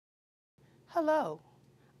Hello,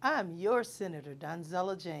 I'm your Senator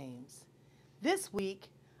Donzella James. This week,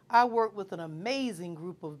 I worked with an amazing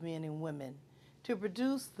group of men and women to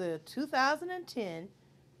produce the 2010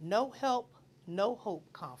 No Help, No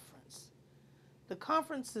Hope Conference. The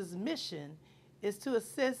conference's mission is to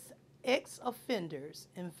assist ex-offenders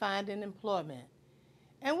in finding employment,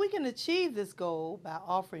 and we can achieve this goal by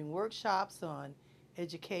offering workshops on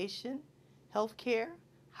education, healthcare,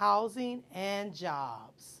 housing, and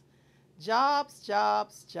jobs. Jobs,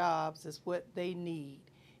 jobs, jobs is what they need,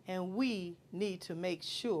 and we need to make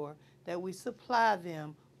sure that we supply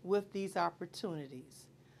them with these opportunities.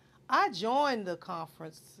 I joined the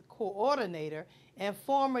conference coordinator and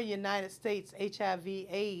former United States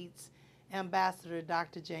HIV/AIDS Ambassador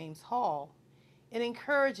Dr. James Hall in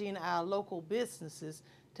encouraging our local businesses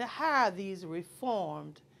to hire these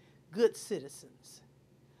reformed good citizens.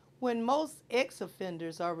 When most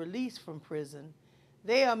ex-offenders are released from prison,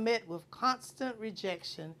 they are met with constant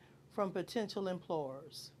rejection from potential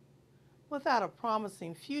employers. Without a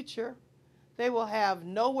promising future, they will have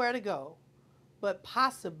nowhere to go but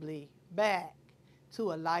possibly back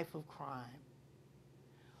to a life of crime.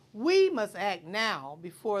 We must act now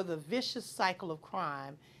before the vicious cycle of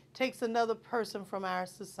crime takes another person from our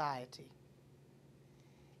society.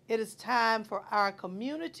 It is time for our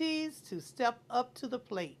communities to step up to the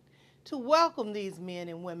plate, to welcome these men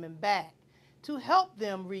and women back, to help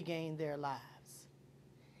them regain their lives.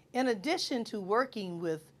 In addition to working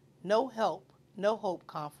with No Help, No Hope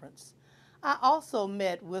Conference, I also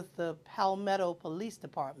met with the Palmetto Police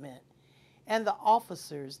Department and the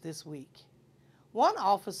officers this week. One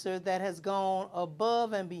officer that has gone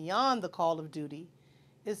above and beyond the call of duty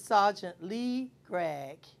is Sergeant Lee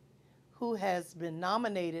Gregg, who has been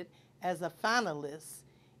nominated as a finalist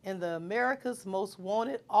in the America's Most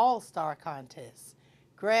Wanted All-Star Contest.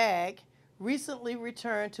 Gregg recently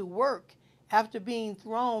returned to work after being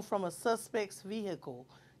thrown from a suspect's vehicle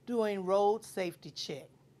during road safety check.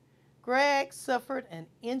 Gregg suffered an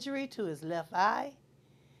injury to his left eye,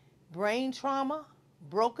 brain trauma,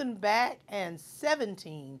 broken back, and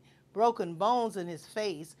 17 broken bones in his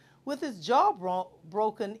face, with his jaw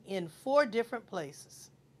broken in 4 different places.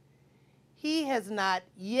 He has not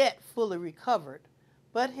yet fully recovered,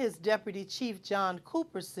 but his Deputy Chief John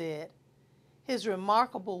Cooper said his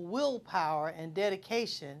remarkable willpower and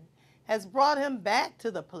dedication has brought him back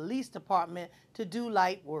to the police department to do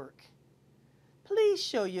light work. Please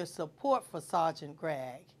show your support for Sergeant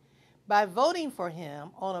Gregg by voting for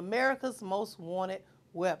him on America's Most Wanted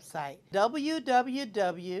website,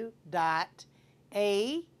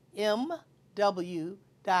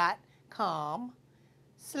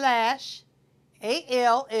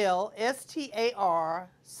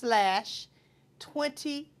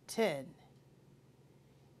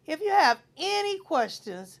 If you have any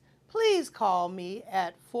questions, please call me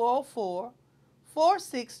at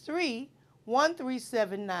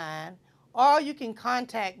 404-463-1379, or you can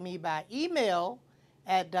contact me by email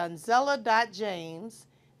at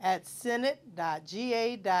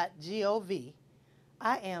donzella.james@senate.ga.gov.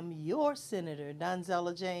 I am your Senator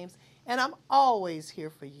Donzella James, and I'm always here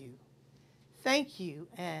for you. Thank you,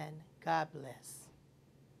 and God bless.